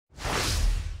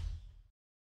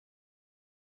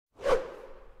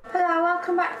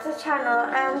welcome back to the channel.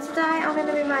 Today I'm going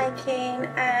to be making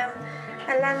a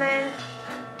lemon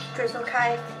drizzle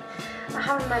cake. I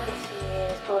haven't made this for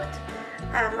years, but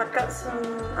I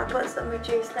bought some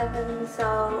reduced lemon,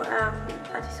 so I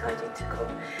decided to come.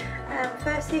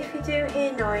 Firstly, if you do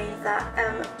hear noise, that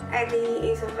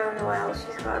Ellie isn't very well.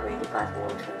 She's got a really bad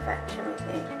water infection, we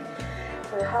think.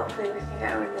 So hopefully we can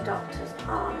get her in the doctor's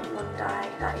on Monday,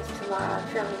 that is tomorrow. I'm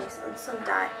filming this on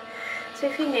Sunday. So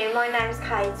if you're new, my name's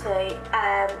Katie,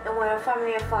 and we're a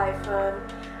family of 5 from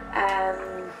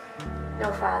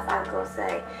North Wales,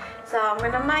 Anglesey. So I'm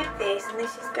going to make this, and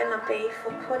this is going to be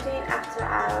for pudding after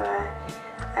our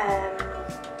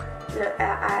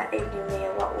evening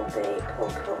meal, what will be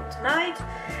pulled up tonight.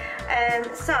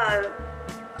 So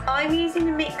I'm using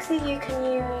a mixer, you can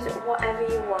use whatever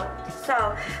you want.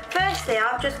 So firstly,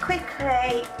 I've just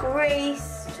quickly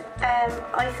greased,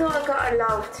 I thought I got a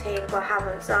loaf tin, but I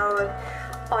haven't, so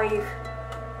I've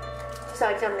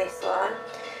decided on this one.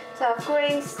 So I've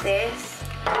greased this,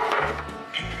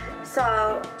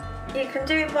 so you can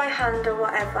do it by hand or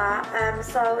whatever.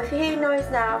 So if you hear noise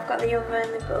now, I've got the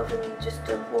oven just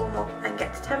to warm up and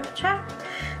get to temperature.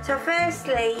 So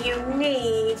firstly,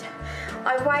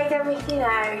 I weighed everything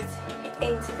out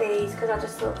into these because I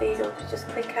just thought these would be just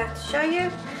quicker to show you.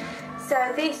 So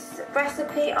this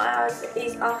recipe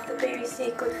is off the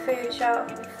BBC Good Food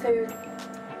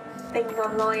thing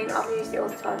online. I've used it all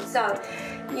the time. So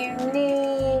you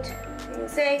need, you can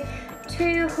see,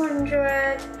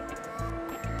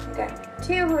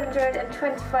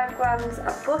 225 grams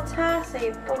of butter. So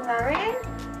you bung that in.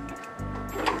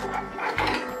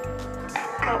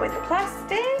 Out with the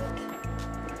plastic.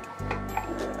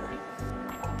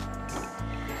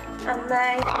 And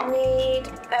then you need,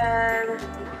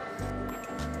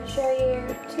 show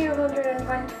you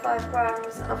 225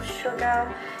 grams of sugar.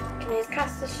 You can use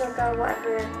caster sugar,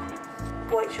 whatever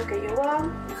white sugar you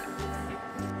want.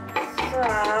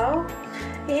 So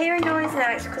you're hearing noise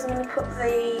now, it's because I'm going to put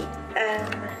the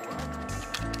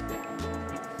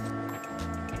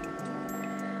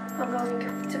I'm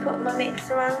going to put my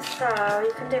mixer on, so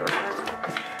you can do it with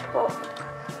that. But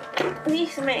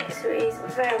this mixer is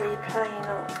very plain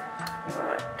up.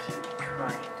 Right,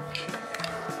 try it.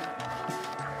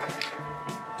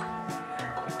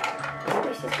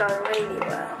 This is going really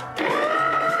well. You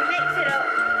mix it up.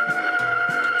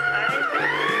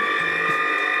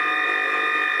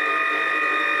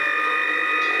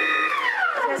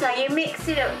 So you mix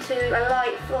it up to a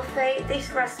light fluffy.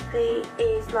 This recipe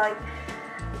is like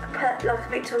a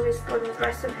Victoria Sponge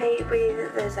recipe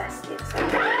with the zest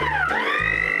inside.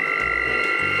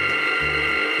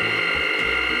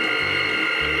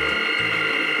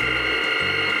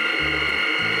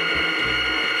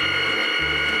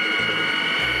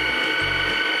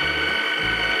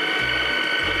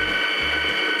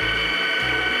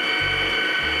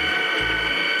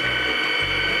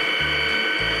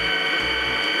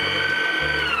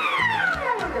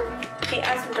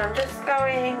 I'm just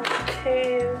going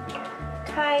to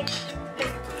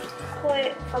pull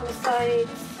it from the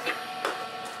sides.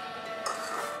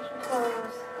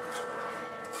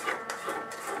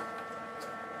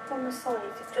 From the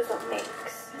sides, it doesn't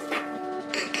mix.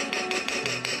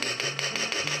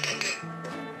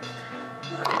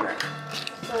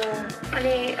 So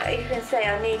you can see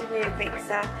I need a new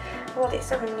mixer. Well, it's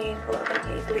something new, but I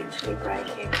think it's literally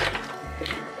breaking.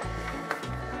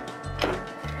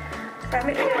 So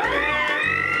mix it up now.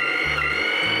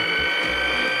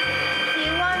 So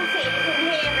you want it, you can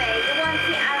hear me, you want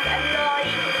it as a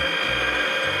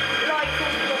light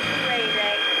and fluffy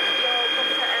really. Your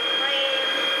butter and cream,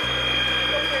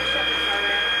 butter and sugar,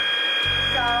 sorry.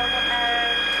 So,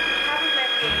 haven't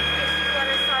made these. This is one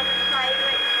of Simon's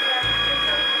favourites,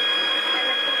 drizzle. And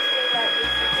I think it's really like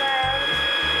this as well.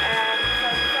 So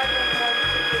if I don't want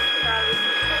to use the garlic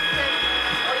and custard,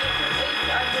 or you can eat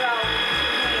it on your own.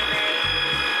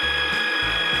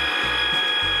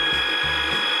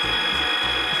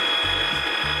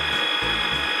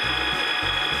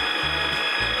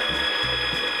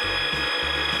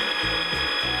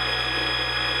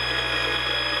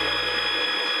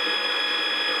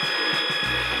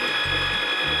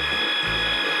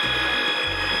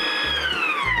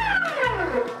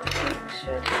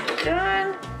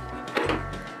 Done.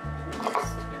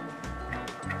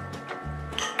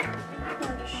 I'm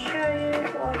going to show you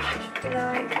what it should be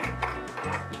like.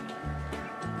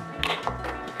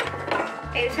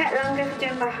 It will take longer if you're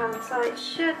doing by hand, so it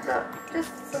should look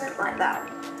just something like that.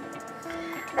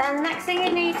 Then next thing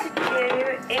you need to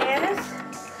do is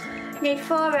you need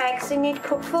 4 eggs. So you need to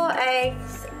put 4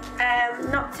 eggs,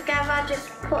 not together, just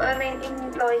put them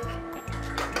in like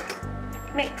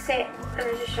mix it, and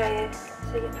I'll just show you.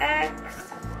 So your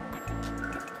eggs,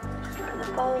 just put in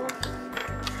the bowl.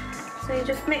 So you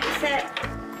just mix it.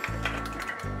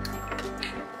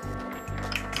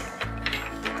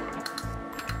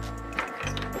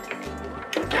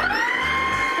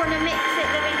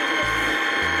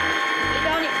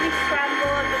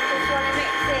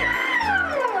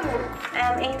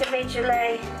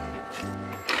 Individually.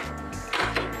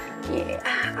 Yeah,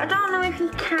 I don't know if you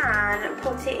can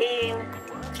put it in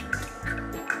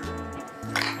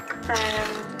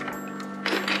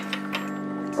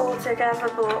all together,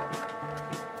 but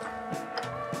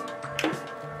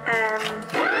this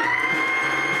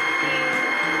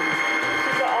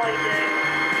is what I do.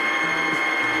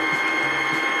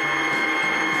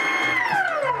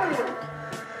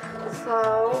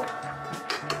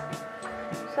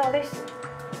 So this,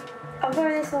 I'm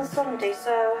doing this on Sunday,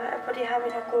 so everybody had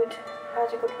a good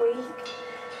week.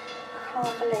 I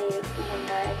can't believe it's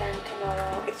Monday again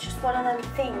tomorrow. It's just one of them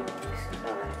things. So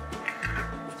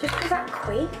it just goes that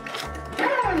quick.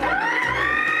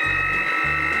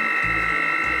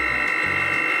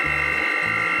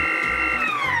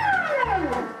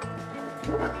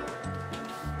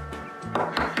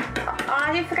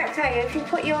 I did forget to tell you, if you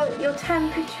put your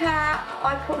temperature,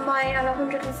 I put mine on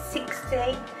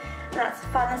 160. That's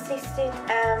fan assisted.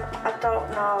 I don't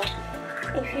know.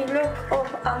 If you look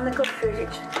up on the good food,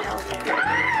 it should tell you.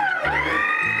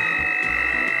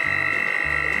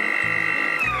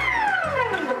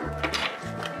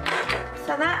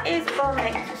 So that is all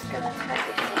mixed. Just gonna take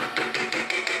this in.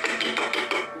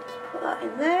 Put that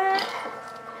in there.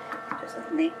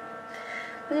 Doesn't need.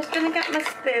 I'm just gonna get my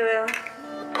spoon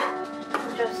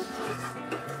and just.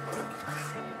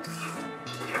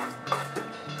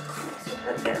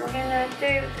 We're going to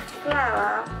do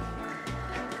flour.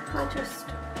 I'll just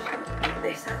put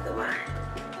this out of the way.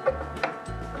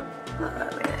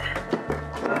 Over there.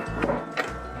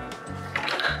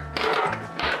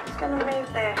 Just going to move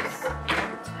this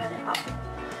and turn it up.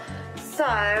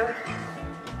 So,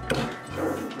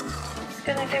 just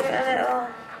going to give it a little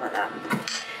like that.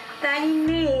 Then you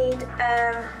need,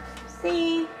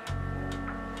 see,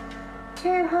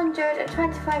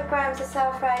 225 grams of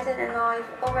self-raising, and I've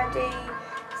already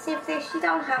sieved this. You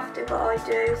don't have to, but I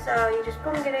do. So you just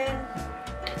bung it in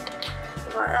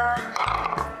like that,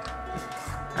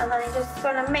 and then you're just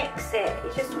gonna mix it.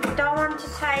 You don't want to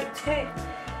take too.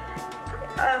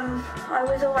 I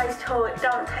was always taught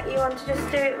you want to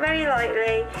just do it very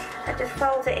lightly and just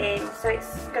fold it in. So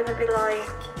it's gonna be like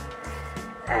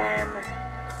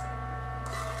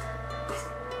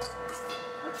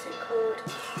what's it called?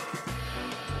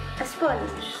 A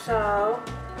sponge. So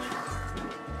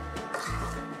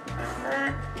like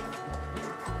that.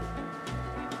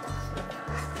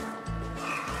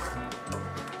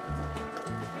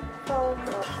 Fold,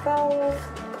 fold, fold.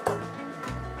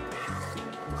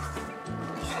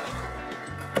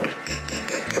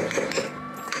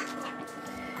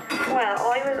 Well, I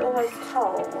was always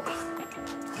told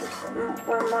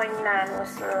when my nan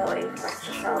was alive, rest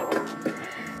her soul,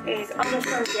 is on a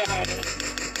Sunday,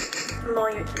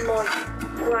 my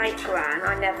great gran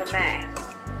I never met,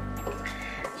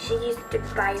 she used to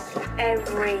bake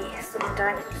every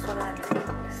Sunday. Just one of them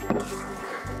things.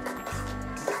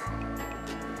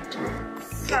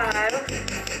 So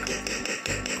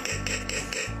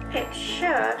it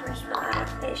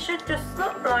should just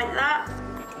look like that.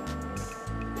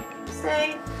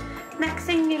 So next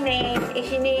thing you need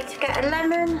is you need to get a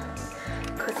lemon,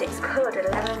 because it's called a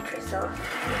lemon drizzle.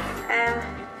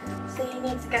 So you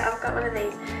need to get, I've got one of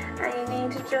these, and you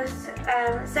need to just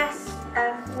zest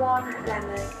one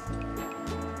lemon.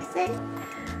 See,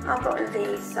 I've got one of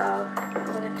these, so I'm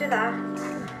going to do that.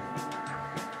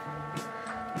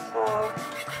 So I'll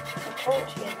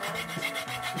torch you now.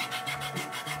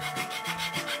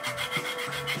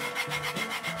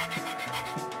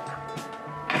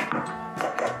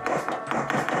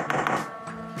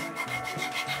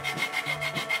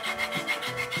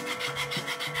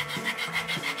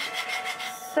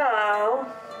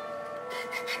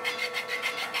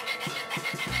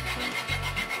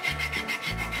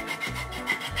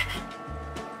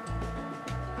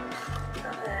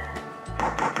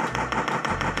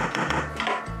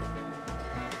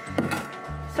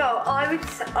 So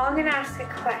I'm going to ask a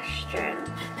question.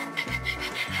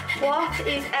 What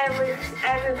is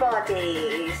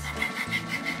everybody's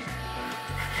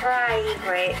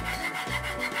favourite,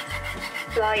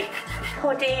 like,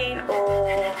 pudding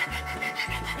or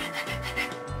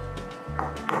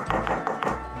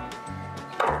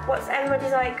what's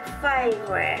everybody's like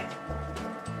favourite?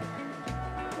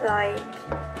 Like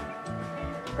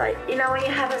you know when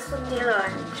you have a Sunday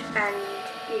lunch and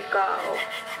you go.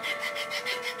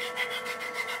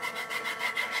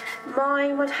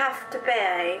 Mine would have to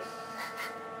be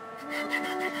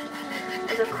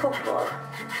as a couple.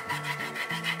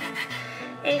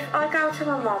 If I go to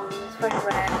my mum's very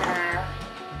rare now,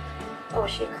 or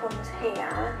she comes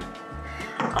here,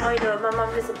 I know my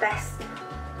mum is the best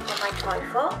on my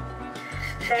trifle.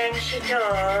 Then she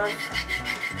does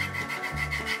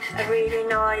a really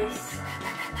nice,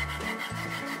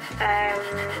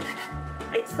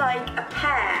 it's like a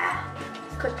pear.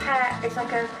 It's called pear. It's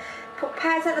like a put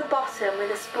pears at the bottom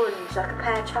with a sponge, like a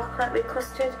pear chocolate with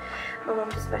custard. My mum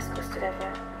does the best custard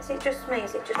ever. Is it just me?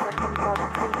 Is it just like a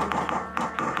modern thing?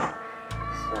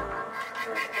 So,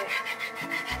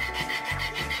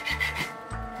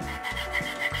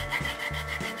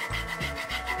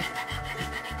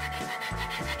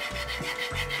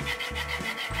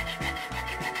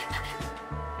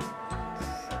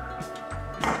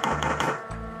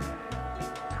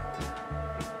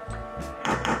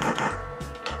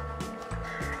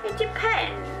 it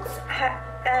depends.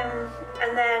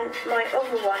 And then my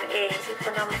other one is, if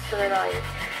when I'm still alive,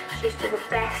 she's the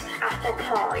best apple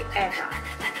pie ever.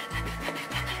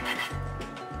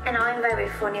 And I'm very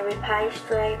funny with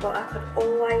pastry, but I could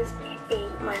always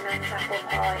eat my nan's apple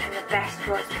pie and the best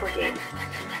rice pudding.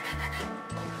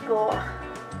 But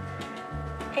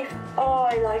if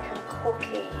I like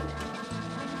cooking,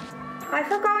 if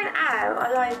I'm going out,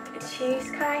 I like a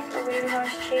cheesecake, a really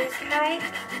nice cheesecake.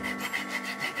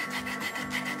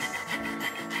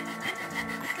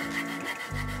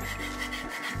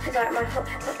 It's like my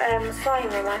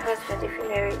Simon, my husband, if you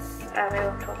know, it's who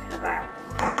I'm talking about.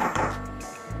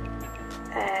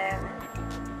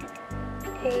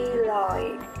 He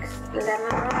likes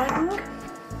lemon meringue.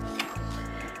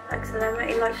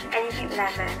 He likes anything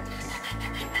lemon.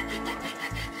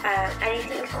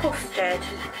 Anything custard,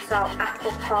 so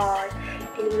apple pie.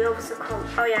 He loves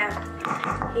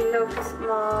he loves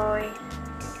my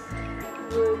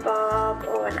rhubarb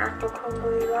or an apple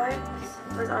crumble he likes.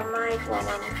 Was I made one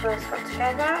when we first got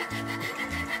together,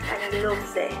 and he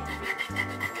loves it.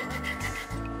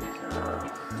 So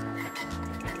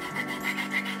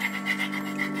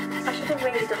I should have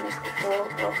really done this before,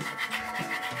 but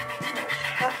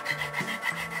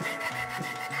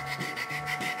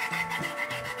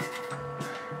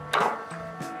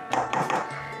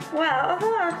well, I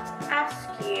want to ask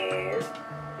you.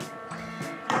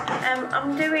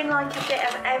 I'm doing like a bit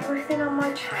of everything on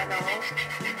my channel.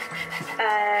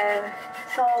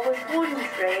 So I was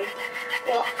wondering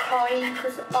what kind,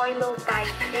 because I love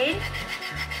baking,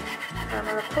 I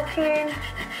love cooking,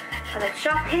 I love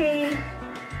shopping,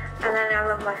 and then I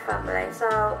love my family.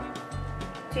 So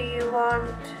do you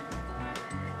want,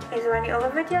 is there any other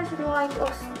videos you'd like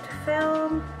us to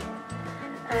film?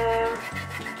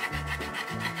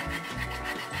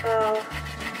 So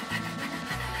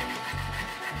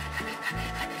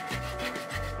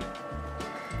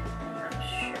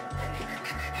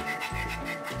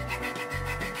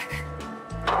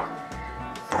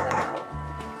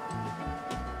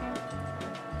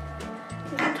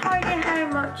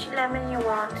much lemon you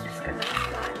want. Just gonna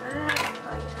apply that.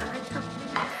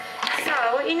 So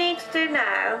what you need to do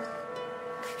now,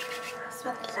 I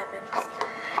smell the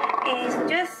lemons,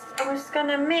 is I'm just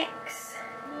gonna mix.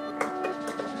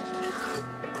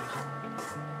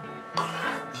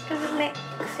 Just gonna mix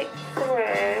it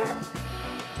through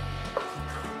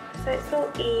so it's all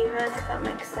even, if that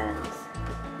makes sense.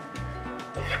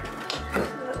 A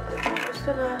little bit more. I'm just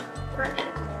gonna crack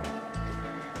it more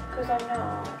because I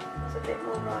know a bit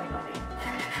more right on it.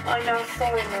 I know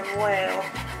Simon well.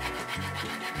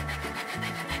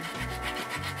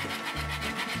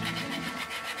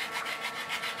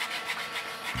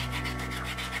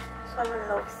 Simon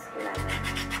loves lemon.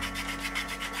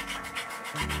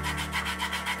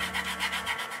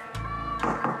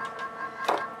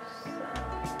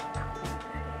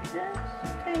 So,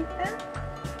 just take that.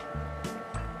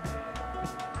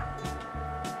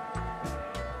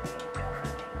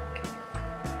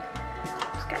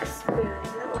 Get a spoon, a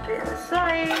little bit at the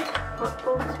side, what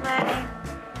bugs me.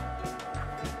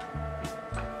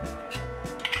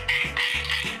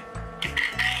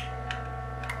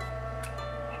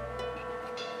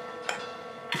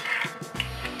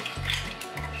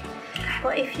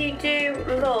 But if you do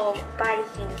love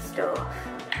baking stuff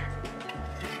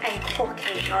and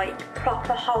cooking, like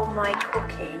proper homemade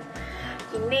cooking,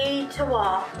 you need to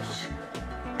watch.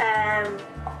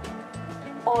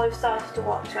 I've started to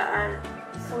watch it, and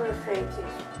some of the foods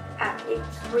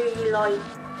it's really like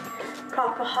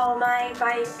proper homemade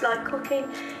based, like cooking.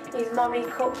 His mummy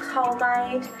cooks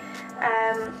homemade.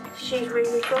 She's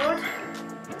really good.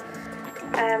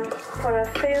 for her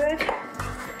food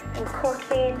and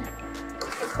cooking.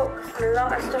 She cooks a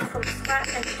lot of stuff from scratch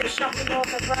and she does shopping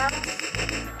hauls as well.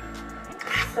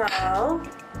 So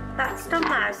that's done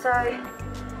now. So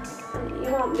you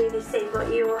won't really see,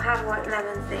 but you will have like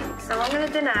lemon things. So I'm going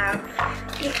to do now.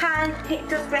 It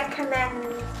does recommend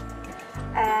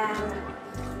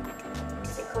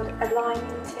what's it called, a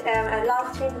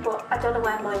lard tin, but I don't know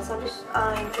where mine, so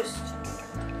I'm just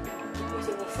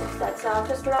using this instead. So I'm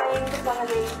just laying one of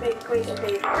these big greasy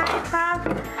paper.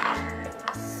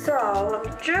 So I'm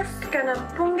just gonna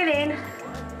bung it in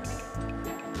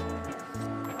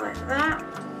like that.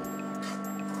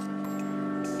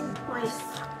 Nice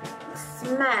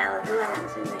smell of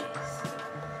lemons in this.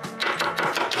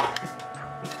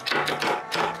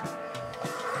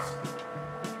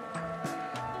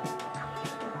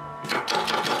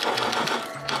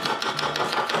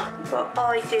 But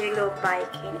I do love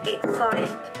baking. It's like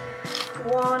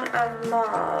one of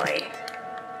my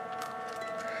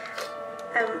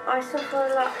I suffer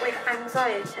a lot with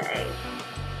anxiety,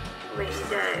 really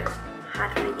do,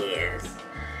 had for years,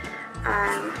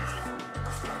 and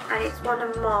it's one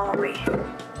of my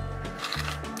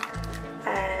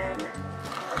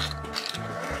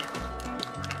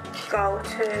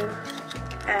go-to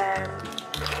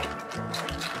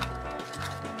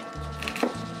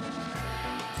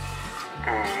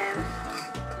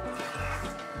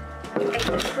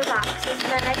it relaxes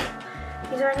me.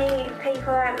 Is there any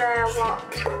people out there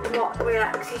what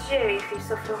relaxes you if you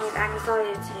suffer with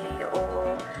anxiety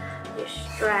or you're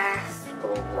stressed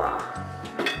or what?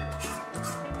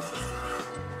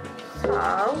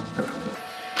 So,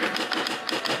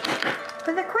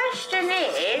 but the question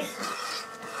is,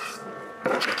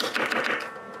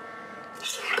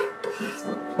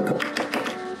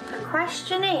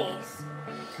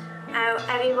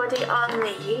 everybody on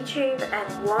the YouTube, and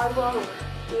why won't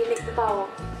you lick the bowl?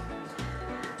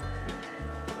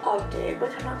 I do,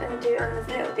 but I'm not going to do it on this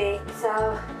little bit,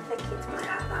 so the kids might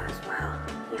have that as well.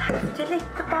 You have to lick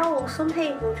the bowl, some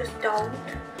people just don't.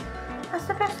 That's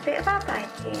the best bit about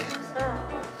baking, so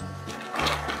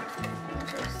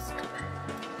just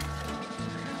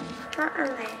that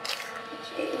and this.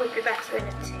 It would be better in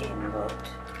a tin, but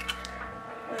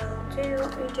we'll do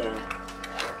what we do.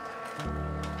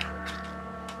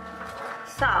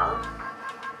 So,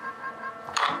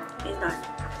 it's nice.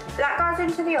 So that goes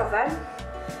into the oven.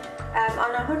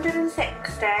 On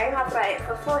 160, I'll put it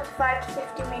for 45 to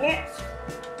 50 minutes,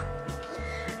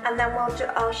 and then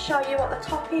I'll show you what the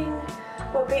topping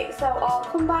will be. So I'll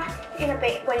come back in a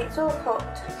bit when it's all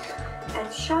cooked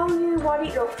and show you what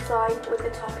it looks like with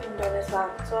the topping done as well.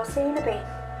 So I'll see you in a bit.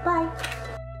 Bye.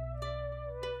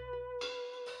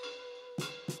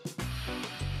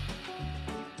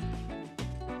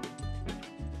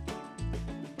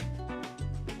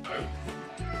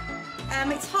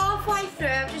 It's halfway through,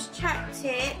 I've just checked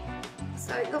it,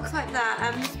 so it looks like that.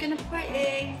 I'm just going to put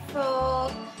it in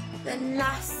for the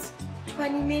last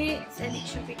 20 minutes and it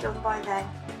should be done by then.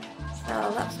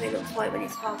 So that's what it looks like when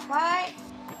it's halfway.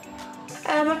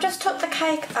 I've just took the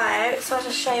cake out, so I'll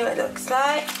just show you what it looks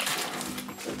like.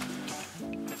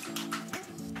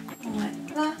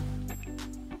 Like that.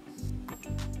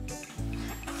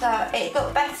 So it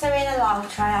looked better in a long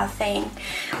tray, I think.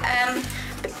 And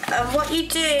what you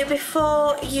do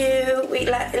before it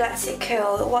lets it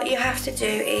cool, what you have to do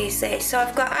is this. So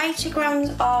I've got 80 grams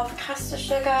of caster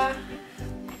sugar.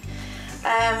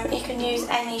 You can use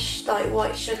any like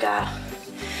white sugar.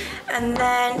 And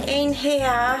then in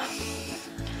here,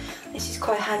 this is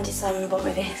quite handy, so I'm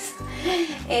with this,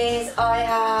 is I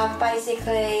have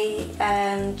basically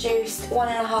juiced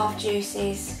 1.5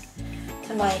 juices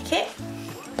to make it.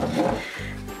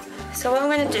 So what I'm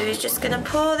going to do is just going to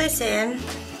pour this in.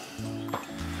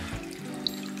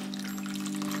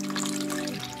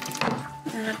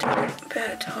 And I'll do it a bit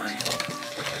at a time.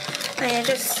 And you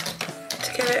just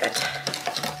to give it a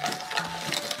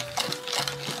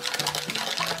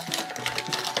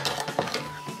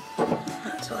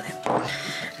that's all in.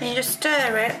 And you just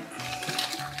stir it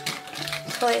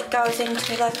so it goes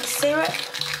into like the syrup.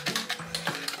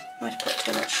 I might put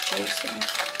too much juice in.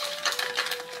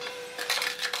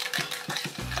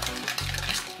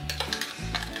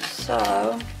 So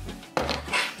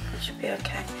it should be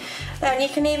okay. Then you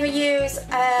can either use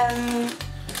a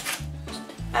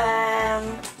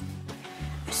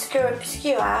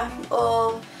skewer,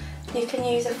 or you can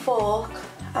use a fork.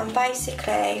 And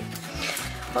basically,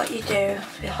 what you do,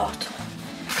 it's a bit hot,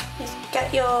 is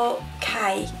get your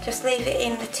cake, just leave it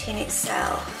in the tin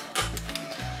itself.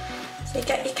 So you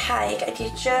get your cake and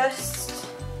you just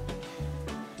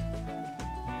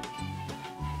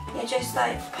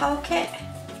like poke it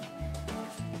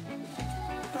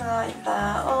like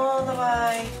that, all the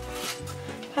way.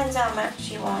 Depends how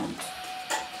much you want.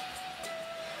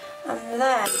 And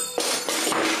then,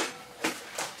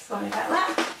 sorry about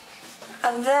that.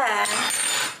 And then,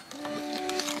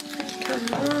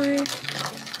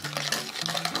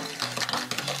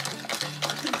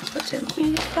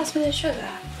 pass me the sugar.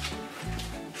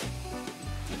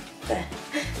 There.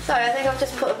 Sorry, I think I've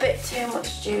just put a bit too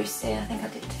much juice in. I think I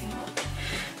did too much.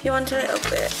 If you want a little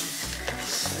bit.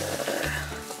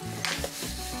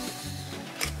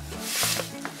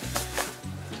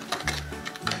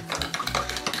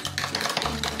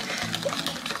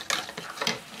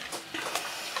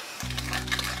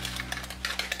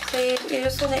 So you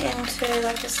just put it into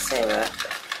like a syrup.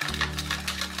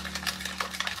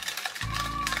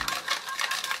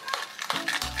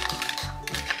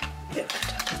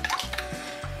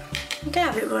 You can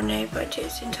have it runny, but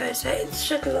it's in toast. It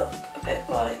should look a bit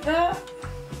like that.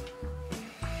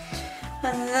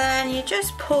 And then you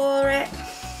just pour it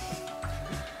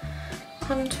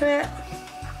onto it.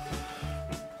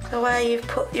 So where you've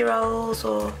put your rolls,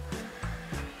 or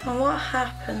and what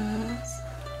happens?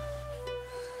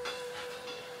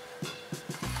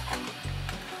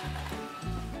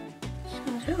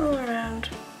 Change it all around.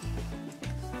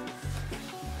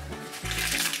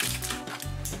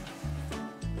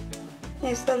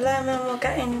 Is the lemon will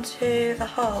get into the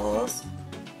holes.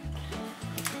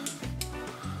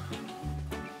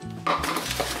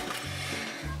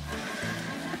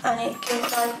 And it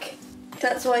gives like,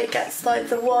 that's why it gets like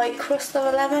the white crust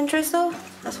of a lemon drizzle.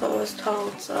 That's what I was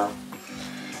told, so.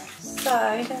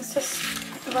 So you can just,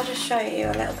 if I just show you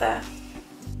a little bit.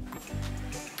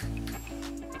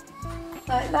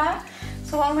 Like that.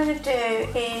 So what I'm going to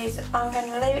do is I'm going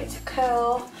to leave it to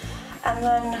cool, and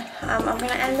then I'm going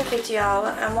to end the video,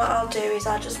 and what I'll do is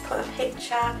I'll just put a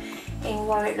picture in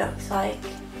what it looks like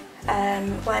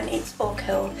when it's all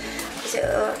cool, because it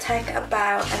will take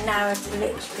about an hour to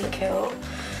literally cool.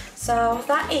 So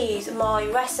that is my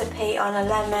recipe on a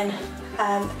lemon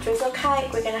drizzle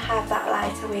cake. We're going to have that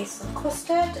later with some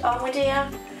custard on with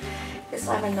you, because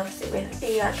Simon loves it with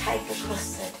either cake or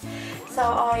custard. So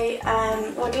I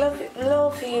would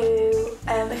love you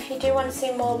if you do want to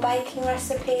see more baking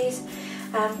recipes,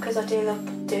 because I do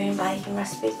love doing baking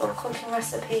recipes or cooking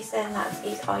recipes, then that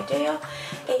is ideal.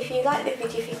 If you like the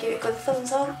video, if you give it a good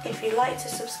thumbs up. If you'd like to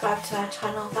subscribe to our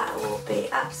channel, that will be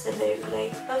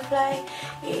absolutely lovely.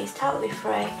 It is totally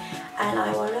free, and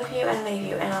I will love you and leave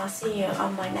you, and I'll see you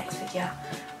on my next video.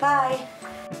 Bye!